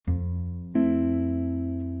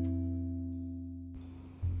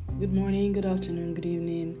Good morning, good afternoon, good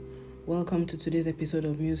evening. Welcome to today's episode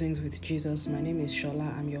of Musings with Jesus. My name is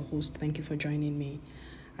Shola. I'm your host. Thank you for joining me.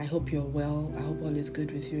 I hope you're well. I hope all is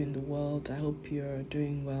good with you in the world. I hope you're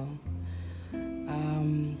doing well.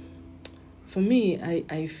 For me,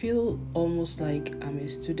 I feel almost like I'm a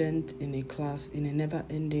student in a class in a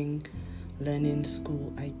never-ending learning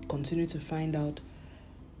school. I continue to find out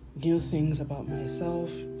new things about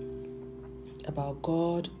myself, about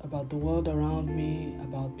God, about the world around me,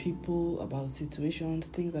 about people, about situations,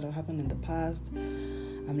 things that have happened in the past.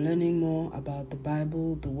 I'm learning more about the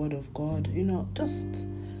Bible, the Word of God.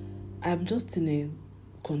 I'm just in a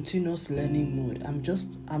continuous learning mode.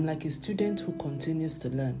 I'm like a student who continues to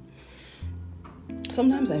learn.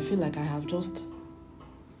 Sometimes I feel like I have just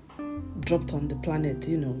dropped on the planet,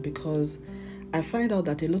 because I find out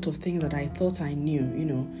that a lot of things that I thought I knew,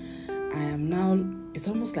 I am now, it's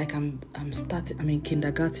almost like I'm in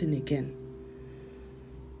kindergarten again.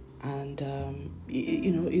 And,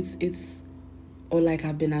 it's, or like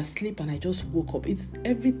I've been asleep and I just woke up.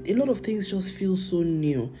 A lot of things just feel so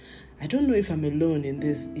new. I don't know if I'm alone in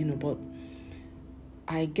this, but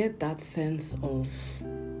I get that sense of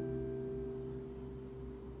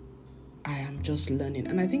I am just learning.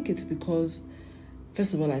 And I think it's because,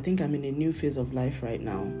 first of all, I think I'm in a new phase of life right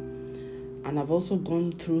now. And I've also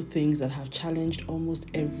gone through things that have challenged almost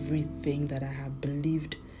everything that I have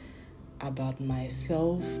believed about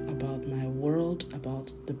myself, about my world,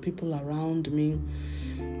 about the people around me.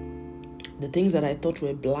 The things that I thought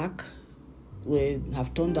were black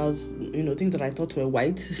have turned out, things that I thought were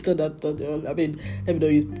white. Let me not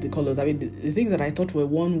use the colors. The things that I thought were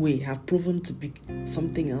one way have proven to be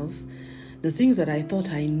something else. The things that I thought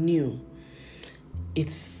I knew,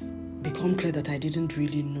 it's become clear that I didn't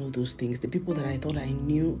really know those things. The people that I thought I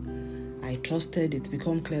knew, I trusted, it's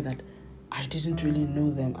become clear that I didn't really know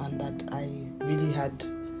them and that I really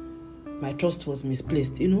my trust was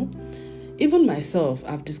misplaced, Even myself,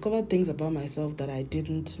 I've discovered things about myself that I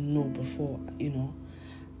didn't know before,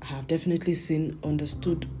 I have definitely seen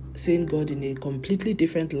God in a completely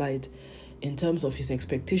different light in terms of his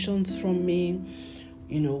expectations from me,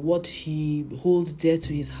 what he holds dear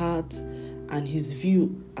to his heart and his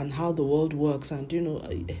view and how the world works. And,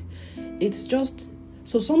 it's just,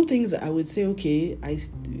 so some things I would say, okay,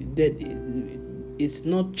 that it's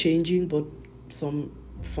not changing, but some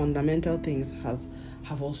fundamental things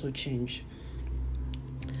have also changed.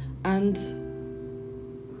 And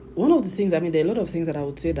one of the things, there are a lot of things that I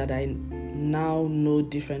would say that I now know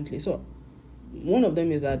differently. So one of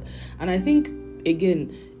them is that, and I think,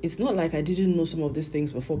 again, it's not like I didn't know some of these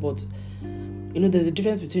things before, but, there's a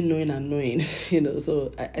difference between knowing and knowing,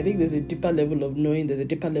 So I think there's a deeper level of knowing, there's a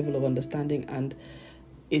deeper level of understanding, and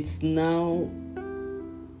it's now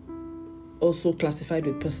also classified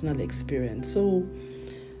with personal experience. So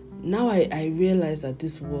now I realize that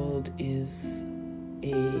this world is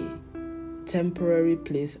a temporary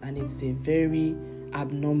place and it's a very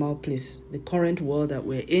abnormal place. The current world that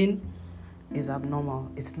we're in is abnormal.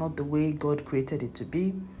 It's not the way God created it to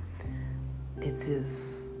be. It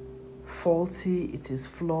is faulty, it is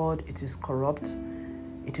flawed, it is corrupt.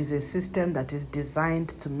 It is a system that is designed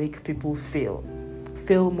to make people fail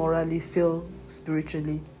morally, fail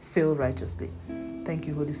spiritually, fail righteously. Thank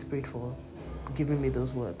you, Holy Spirit, for giving me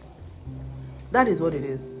those words. That is what it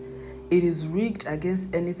is. It is rigged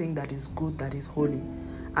against anything that is good, that is holy.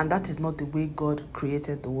 And that is not the way God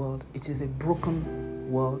created the world. It is a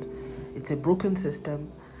broken world. It's a broken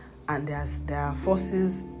system. And there are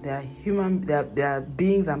forces, there are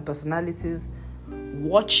beings and personalities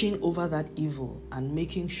watching over that evil and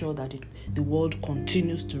making sure that the world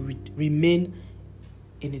continues to remain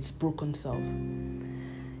in its broken self.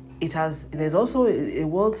 There's also a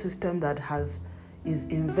world system that is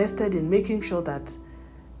invested in making sure that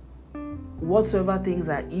whatsoever things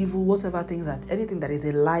are evil, anything that is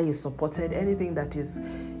a lie is supported, anything that is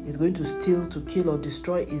going to steal, to kill or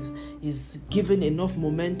destroy is given enough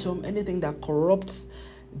momentum, anything that corrupts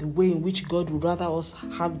the way in which God would rather us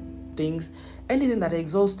have things, anything that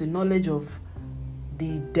exalts the knowledge of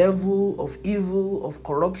the devil, of evil, of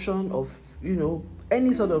corruption, of,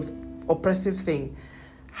 any sort of oppressive thing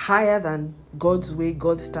higher than God's way,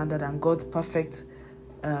 God's standard, and God's perfect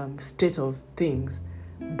state of things.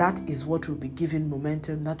 That is what will be given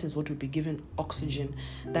momentum. That is what will be given oxygen.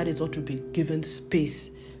 That is what will be given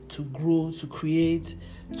space to grow, to create,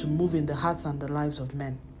 to move in the hearts and the lives of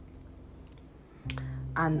men.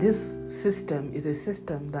 And this system is a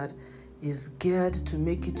system that is geared to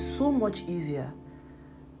make it so much easier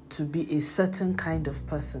to be a certain kind of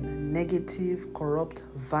person. Negative, corrupt,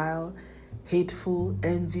 vile, hateful,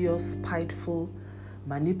 envious, spiteful,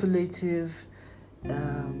 manipulative,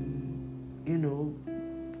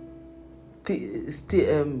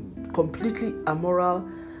 completely immoral,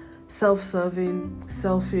 self-serving,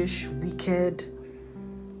 selfish, wicked,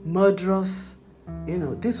 murderous.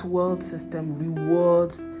 This world system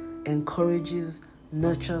rewards, encourages,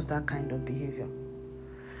 nurtures that kind of behavior.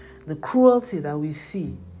 The cruelty that we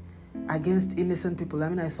see against innocent people.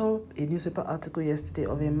 I saw a newspaper article yesterday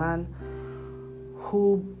of a man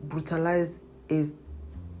who brutalized a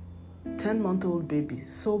 10-month-old baby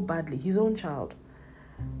so badly, his own child,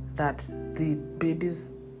 that the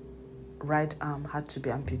baby's right arm had to be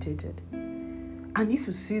amputated. And if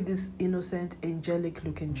you see this innocent,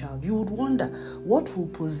 angelic-looking child, you would wonder what will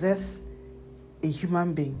possess a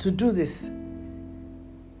human being to do this.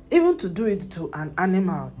 Even to do it to an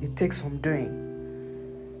animal, it takes some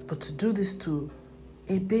doing. But to do this to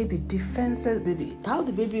a baby, defenseless baby, how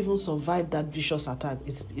the baby even survived that vicious attack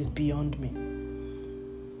is beyond me.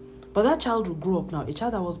 But that child will grow up now. A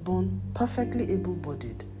child that was born perfectly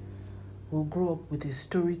able-bodied will grow up with a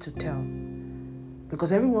story to tell.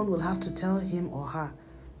 Because everyone will have to tell him or her,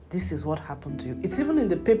 this is what happened to you. It's even in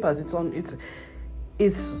the papers, it's on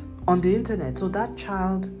the internet. So that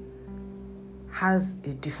child has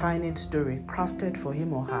a defining story crafted for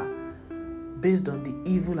him or her based on the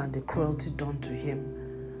evil and the cruelty done to him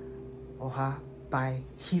or her by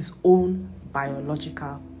his own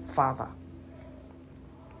biological father.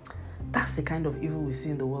 That's the kind of evil we see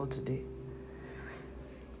in the world today.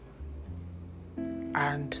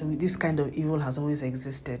 And this kind of evil has always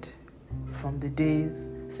existed from the days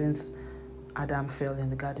since Adam fell in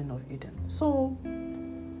the Garden of Eden. So,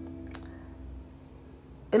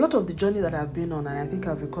 a lot of the journey that I've been on, and I think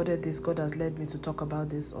I've recorded this, God has led me to talk about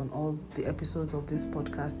this on all the episodes of this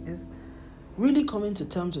podcast, is really coming to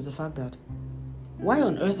terms with the fact that why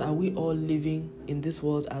on earth are we all living in this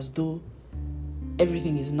world as though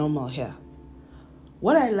everything is normal here?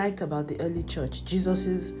 What I liked about the early church,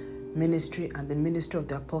 Jesus's ministry and the ministry of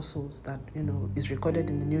the apostles that, is recorded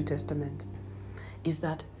in the New Testament, is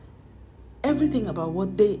that everything about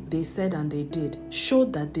what they said and they did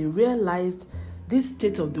showed that they realized this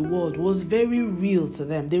state of the world was very real to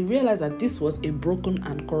them. They realized that this was a broken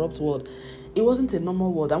and corrupt world. It wasn't a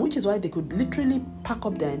normal world, and which is why they could literally pack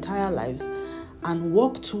up their entire lives and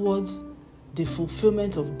walk towards the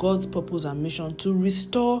fulfillment of God's purpose and mission to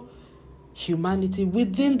restore humanity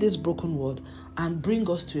within this broken world and bring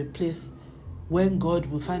us to a place when God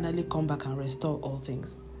will finally come back and restore all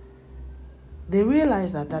things. They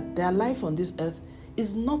realize that their life on this earth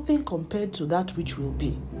is nothing compared to that which will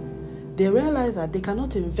be. They realize that they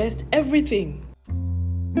cannot invest everything.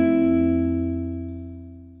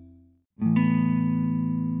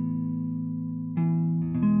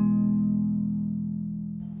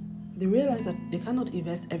 They realize that they cannot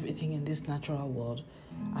invest everything in this natural world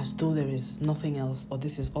as though there is nothing else or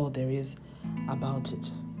this is all there is about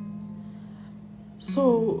it.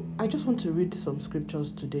 So I just want to read some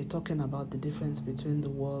scriptures today talking about the difference between the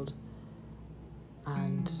world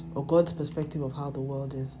or God's perspective of how the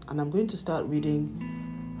world is. And I'm going to start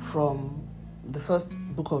reading from the first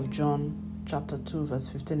book of John, chapter 2, verse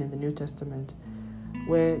 15 in the New Testament,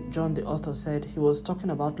 where John, the author, said he was talking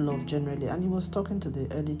about love generally, and he was talking to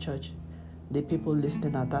the early church, the people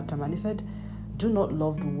listening at that time, and he said, "Do not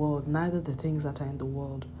love the world, neither the things that are in the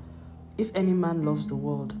world. If any man loves the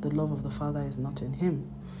world, the love of the Father is not in him."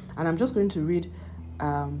 And I'm just going to read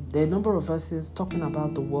there are a number of verses talking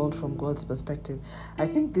about the world from God's perspective. I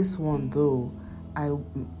think this one, though, I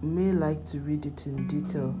may like to read it in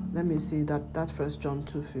detail. Let me see that First John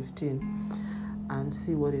 2:15 and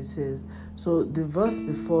see what it says. So the verse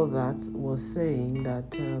before that was saying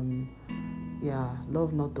that,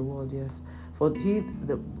 love not the world, yes. For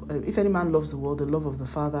if any man loves the world, the love of the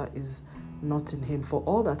Father is not in him. For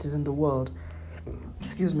all that is in the world,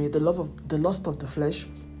 the lust of the flesh,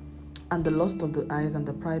 and the lust of the eyes and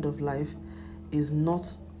the pride of life is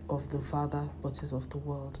not of the Father, but is of the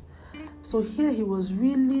world. So here he was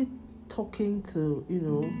really talking to,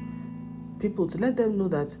 people to let them know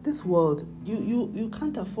that this world, you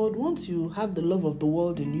can't afford, once you have the love of the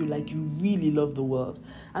world in you, like you really love the world.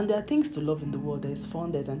 And there are things to love in the world. There's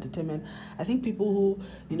fun, there's entertainment. I think people who,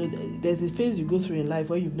 there's a phase you go through in life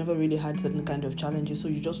where you've never really had certain kind of challenges, so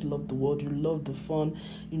you just love the world, you love the fun,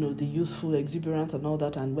 the youthful exuberance and all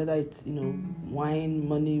that, and whether it's, wine,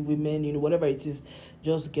 money, women, whatever it is,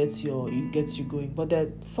 just gets you going. But there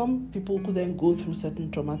are some people who then go through certain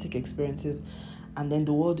traumatic experiences, and then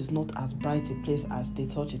the world is not as bright a place as they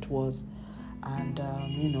thought it was. And,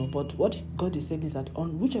 but what God is saying is that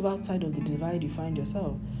on whichever side of the divide you find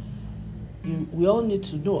yourself, we all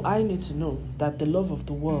I need to know that the love of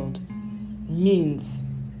the world means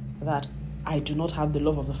that I do not have the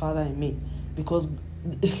love of the Father in me. Because,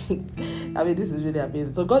 I mean, this is really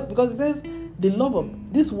amazing. So God, because it says, the love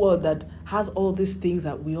of this world that has all these things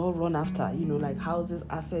that we all run after, like houses,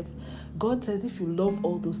 assets. God says if you love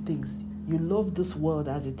all those things, you love this world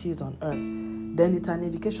as it is on earth, then it's an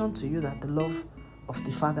indication to you that the love of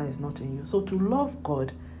the Father is not in you. So to love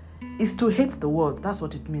God is to hate the world. That's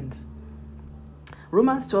what it means.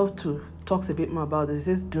 Romans 12:2 talks a bit more about this. It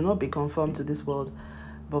says, do not be conformed to this world,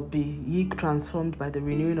 but be ye transformed by the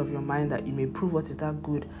renewing of your mind, that you may prove what is that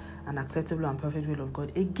good and acceptable and perfect will of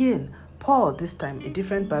God. Again, Paul, this time a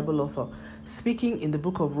different Bible author, speaking in the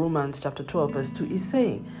book of Romans chapter 12 verse 2, is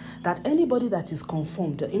saying that anybody that is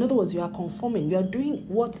conformed, in other words, you are conforming, you are doing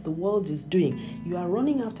what the world is doing, you are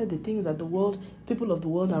running after the things that people of the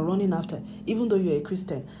world are running after, even though you're a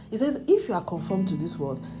Christian. He says if you are conformed to this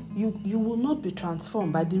world, you will not be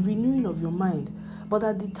transformed by the renewing of your mind, but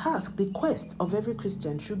that the task, the quest of every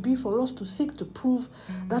Christian should be for us to seek to prove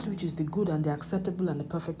that which is the good and the acceptable and the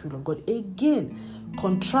perfect will of God. Again,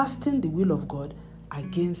 contrasting the will of God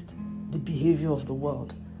against the behavior of the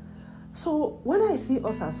world. So when I see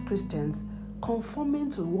us as Christians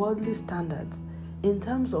conforming to worldly standards in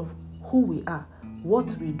terms of who we are,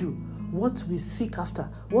 what we do, what we seek after,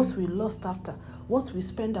 what we lust after, what we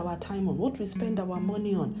spend our time on, what we spend our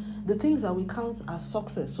money on, the things that we count as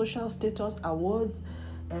success, social status, awards,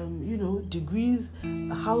 degrees,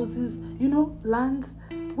 houses, lands,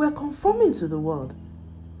 we're conforming to the world.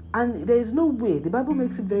 And there is no way, the Bible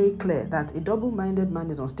makes it very clear that a double-minded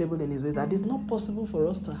man is unstable in his ways, that it's not possible for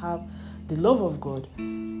us to have the love of God,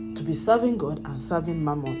 to be serving God and serving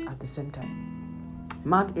mammon at the same time.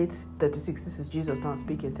 Mark 8:36, this is Jesus now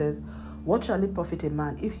speaking, says, what shall it profit a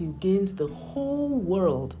man if he gains the whole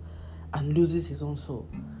world and loses his own soul?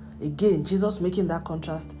 Again, Jesus making that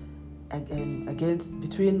contrast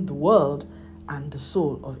between the world and the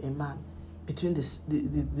soul of a man, between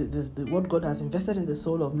what God has invested in the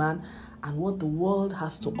soul of man and what the world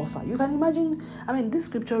has to offer. You can imagine, this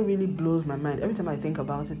scripture really blows my mind every time I think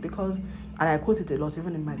about it, because, and I quote it a lot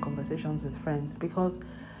even in my conversations with friends, because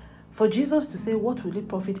for Jesus to say, what will it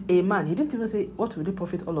profit a man? He didn't even say, what will it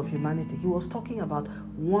profit all of humanity? He was talking about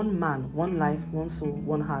one man, one life, one soul,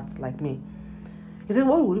 one heart, like me. He said,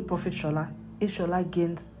 what will it profit Shola if Shola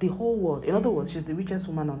gains the whole world? In other words, she's the richest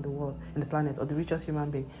woman on the world, in the planet, or the richest human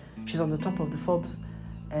being. She's on the top of the Forbes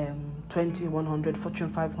 20, 100, Fortune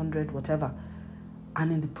 500, whatever.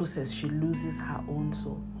 And in the process, she loses her own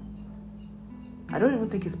soul. I don't even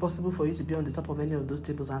think it's possible for you to be on the top of any of those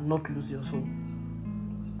tables and not lose your soul.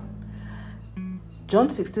 John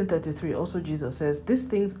 16:33, also Jesus says, these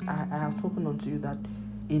things I have spoken unto you, that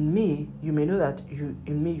in me you may know that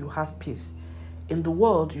in me you have peace. In the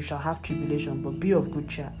world you shall have tribulation, but be of good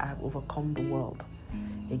cheer, I have overcome the world.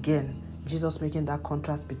 Again, Jesus making that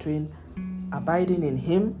contrast between abiding in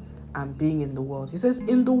him and being in the world. He says,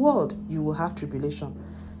 in the world you will have tribulation.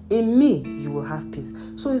 In me you will have peace.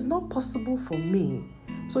 So it's not possible for me.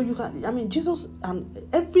 So you can, Jesus and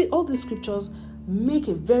all the scriptures make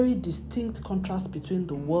a very distinct contrast between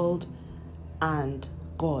the world and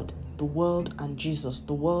God, the world and Jesus,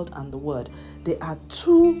 the world and the Word. They are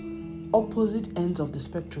two opposite ends of the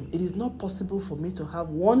spectrum. It is not possible for me to have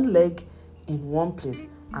one leg in one place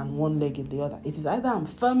and one leg in the other. It is either I'm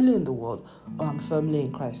firmly in the world or I'm firmly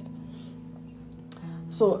in Christ.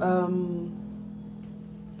 So,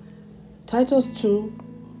 Titus 2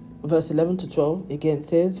 verse 11 to 12 again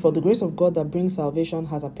says, for the grace of God that brings salvation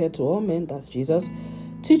has appeared to all men, that's Jesus,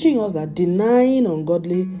 teaching us that denying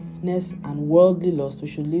ungodliness and worldly lust, we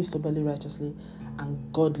should live soberly, righteously,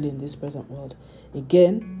 and godly in this present world.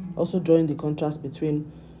 Again, also drawing the contrast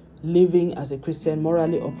between living as a Christian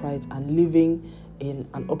morally upright and living in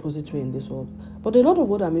an opposite way in this world. But a lot of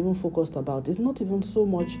what I'm even focused about is not even so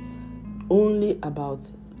much only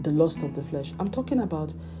about the lust of the flesh. I'm talking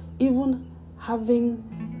about even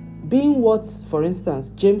being what, for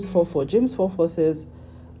instance, James 4:4. James 4:4 says,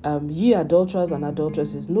 ye adulterers and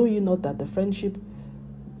adulteresses, know ye not that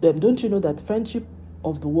don't you know that friendship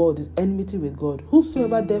of the world is enmity with God?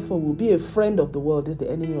 Whosoever therefore will be a friend of the world is the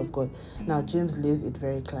enemy of God. Now James lays it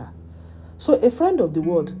very clear. So a friend of the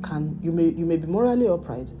world you may be morally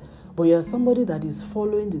upright, but you're somebody that is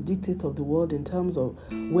following the dictates of the world in terms of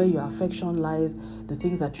where your affection lies, the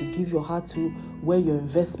things that you give your heart to, where your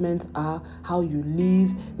investments are, how you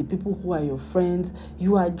live, the people who are your friends.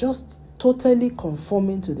 You are just totally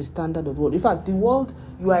conforming to the standard of the world. In fact, the world,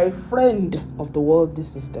 you are a friend of the worldly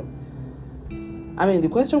system. The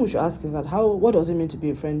question we should ask is that what does it mean to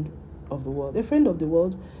be a friend of the world? A friend of the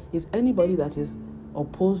world is anybody that is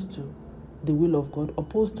opposed to the will of God,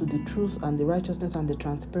 opposed to the truth and the righteousness and the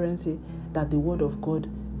transparency that the word of God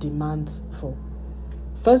demands for.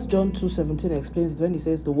 1 John 2:17 explains it when he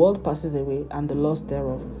says, the world passes away and the lust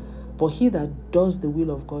thereof, but he that does the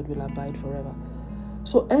will of God will abide forever.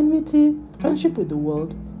 So enmity, friendship with the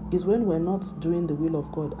world, is when we're not doing the will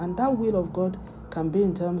of God. And that will of God can be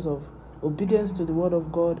in terms of obedience to the word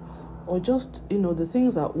of God, or just, the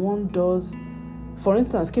things that one does. For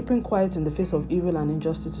instance, keeping quiet in the face of evil and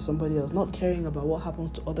injustice to somebody else, not caring about what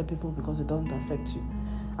happens to other people because it doesn't affect you.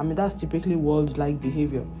 I mean, that's typically world-like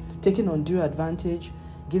behavior. Taking undue advantage,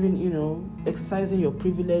 exercising your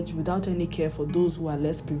privilege without any care for those who are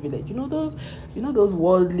less privileged. Those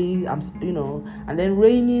worldly, and then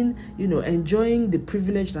reigning, enjoying the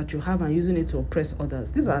privilege that you have and using it to oppress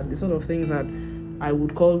others. These are the sort of things that I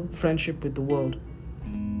would call friendship with the world.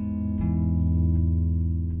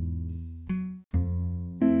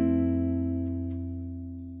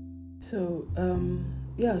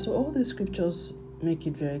 So all these scriptures make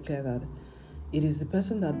it very clear that it is the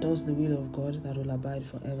person that does the will of God that will abide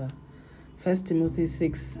forever. 1 Timothy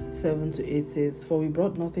 6:7-8 says, for we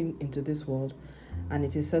brought nothing into this world, and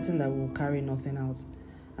it is certain that we will carry nothing out.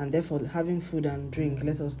 And therefore, having food and clothing,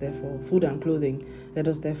 let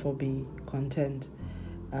us therefore be content.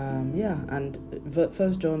 And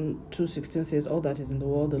 1 John 2:16 says, all that is in the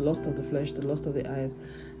world, the lust of the flesh, the lust of the eyes,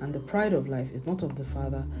 and the pride of life is not of the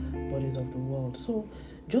Father, but is of the world. So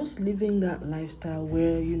just living that lifestyle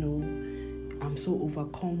where, I'm so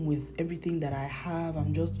overcome with everything that I have.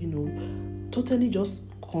 I'm just, totally just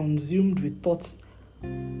consumed with thoughts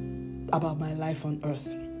about my life on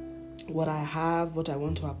earth. What I have, what I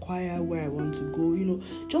want to acquire, where I want to go,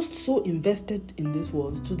 just so invested in this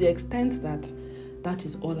world to the extent that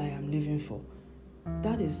is all I am living for.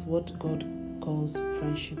 That is what God calls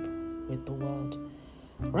friendship with the world.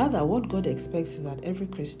 Rather, what God expects is that every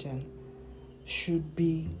Christian should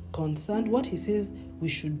be concerned. What he says we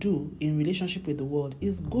should do in relationship with the world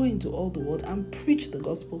is go into all the world and preach the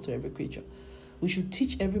gospel to every creature. We should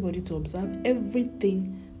teach everybody to observe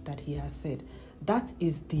everything that he has said. That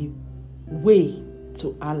is the way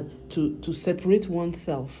to separate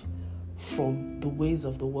oneself from the ways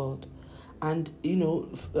of the world. And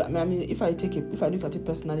if I look at it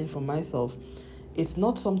personally for myself, it's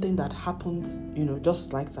not something that happens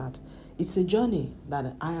just like that. It's a journey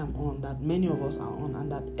that I am on, that many of us are on,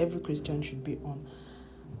 and that every Christian should be on.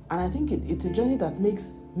 And I think it's a journey that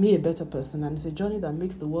makes me a better person, and it's a journey that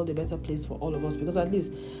makes the world a better place for all of us, because at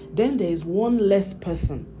least then there is one less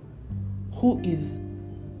person who is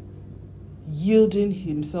yielding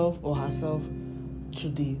himself or herself to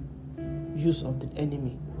the use of the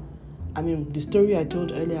enemy. I mean, the story I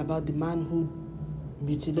told earlier about the man who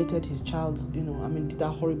mutilated his child's, did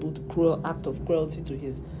that horrible, cruel act of cruelty to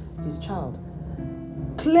his child.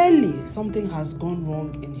 Clearly, something has gone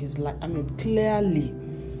wrong in his life. Clearly,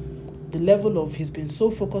 the level of he's been so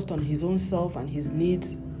focused on his own self and his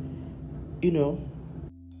needs,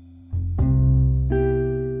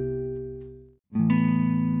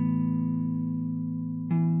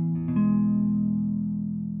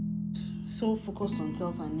 so focused on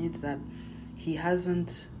self and needs that he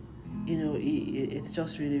hasn't, it's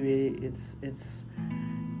just really, really, it's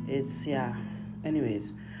yeah.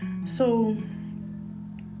 Anyways, so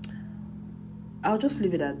I'll just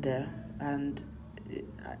leave it at there. And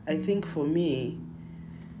I think for me,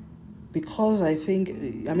 because I think,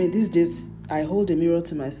 these days I hold a mirror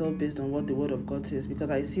to myself based on what the Word of God says, because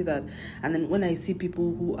I see that, and then when I see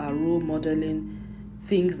people who are role modeling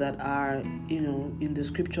things that are, in the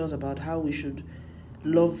scriptures about how we should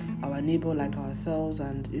love our neighbor like ourselves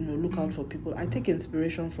and, look out for people, I take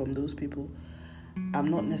inspiration from those people. I'm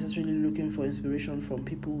not necessarily looking for inspiration from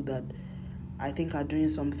people that I think are doing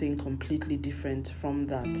something completely different from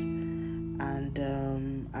that. And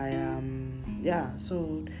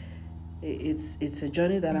so it's a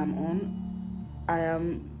journey that I'm on. I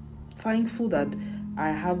am thankful that I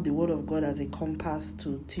have the Word of God as a compass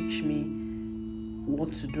to teach me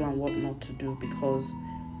what to do and what not to do, because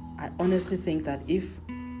I honestly think that if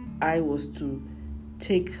I was to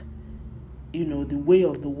take the way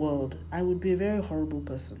of the world, I would be a very horrible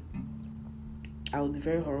person. I would be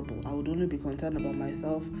very horrible. I would only be concerned about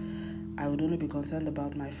myself. I would only be concerned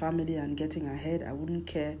about my family and getting ahead. I wouldn't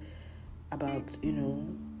care about,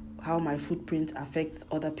 how my footprint affects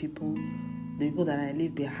other people, the people that I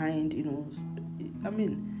leave behind,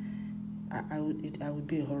 I would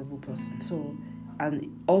be a horrible person. So,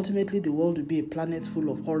 and ultimately the world would be a planet full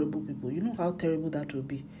of horrible people. You know how terrible that would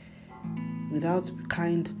be. Without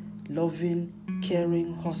kind, loving,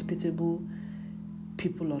 caring, hospitable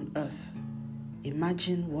people on earth.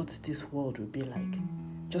 Imagine what this world would be like.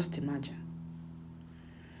 Just imagine.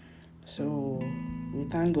 So we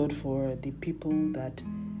thank God for the people that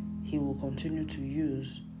He will continue to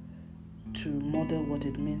use to model what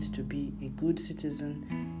it means to be a good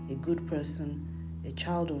citizen, a good person, a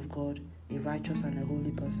child of God, a righteous and a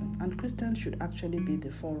holy person. And Christians should actually be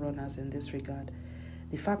the forerunners in this regard.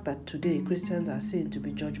 The fact that today Christians are seen to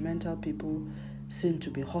be judgmental people, seen to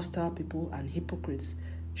be hostile people and hypocrites,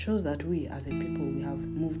 shows that we as a people, we have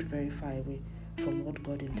moved very far away from what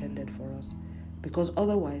God intended for us. Because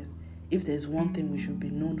otherwise, if there's one thing we should be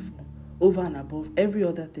known for, over and above every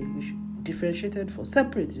other thing we should differentiated for,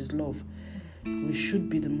 separate is love. We should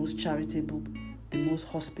be the most charitable, the most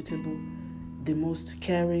hospitable, the most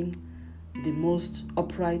caring, the most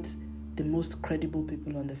upright, the most credible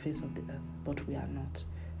people on the face of the earth. But we are not.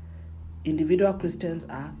 Individual Christians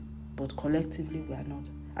are, but collectively we are not.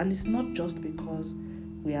 And it's not just because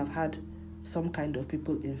we have had some kind of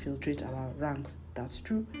people infiltrate our ranks. That's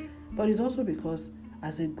true. But it's also because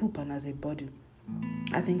as a group and as a body,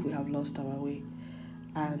 I think we have lost our way.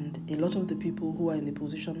 And a lot of the people who are in the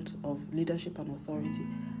positions of leadership and authority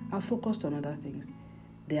are focused on other things.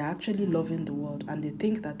 They are actually loving the world, and they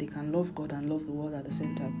think that they can love God and love the world at the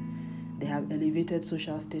same time. They have elevated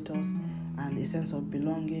social status and a sense of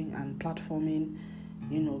belonging and platforming,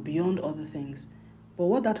 beyond other things. But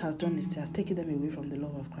what that has done is it has taken them away from the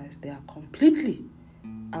love of Christ. They are completely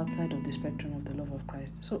outside of the spectrum of the love of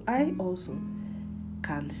Christ. So I also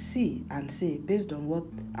can see and say, based on what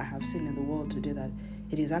I have seen in the world today, that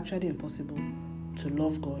it is actually impossible to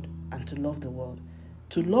love God and to love the world.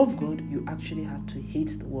 To love God, you actually have to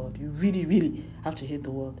hate the world. You really, really have to hate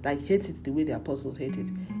the world. Like, hate it the way the apostles hate it.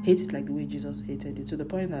 Hate it like the way Jesus hated it. To the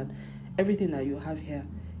point that everything that you have here,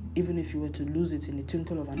 even if you were to lose it in the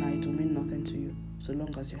twinkle of an eye, it will mean nothing to you, so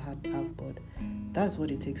long as you have God. That's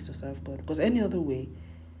what it takes to serve God. Because any other way,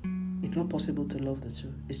 it's not possible to love the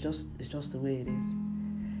two. It's just the way it is.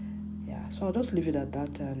 Yeah, so I'll just leave it at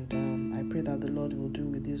that, and I pray that the Lord will do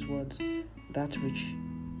with these words that which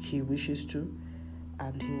He wishes to,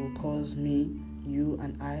 and He will cause me, you,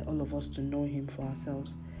 and I, all of us, to know Him for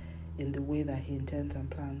ourselves in the way that He intends and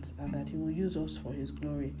plans, and that He will use us for His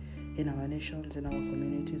glory in our nations, in our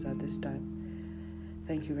communities at this time.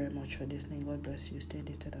 Thank you very much for listening. God bless you. Stay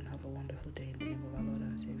lifted and have a wonderful day.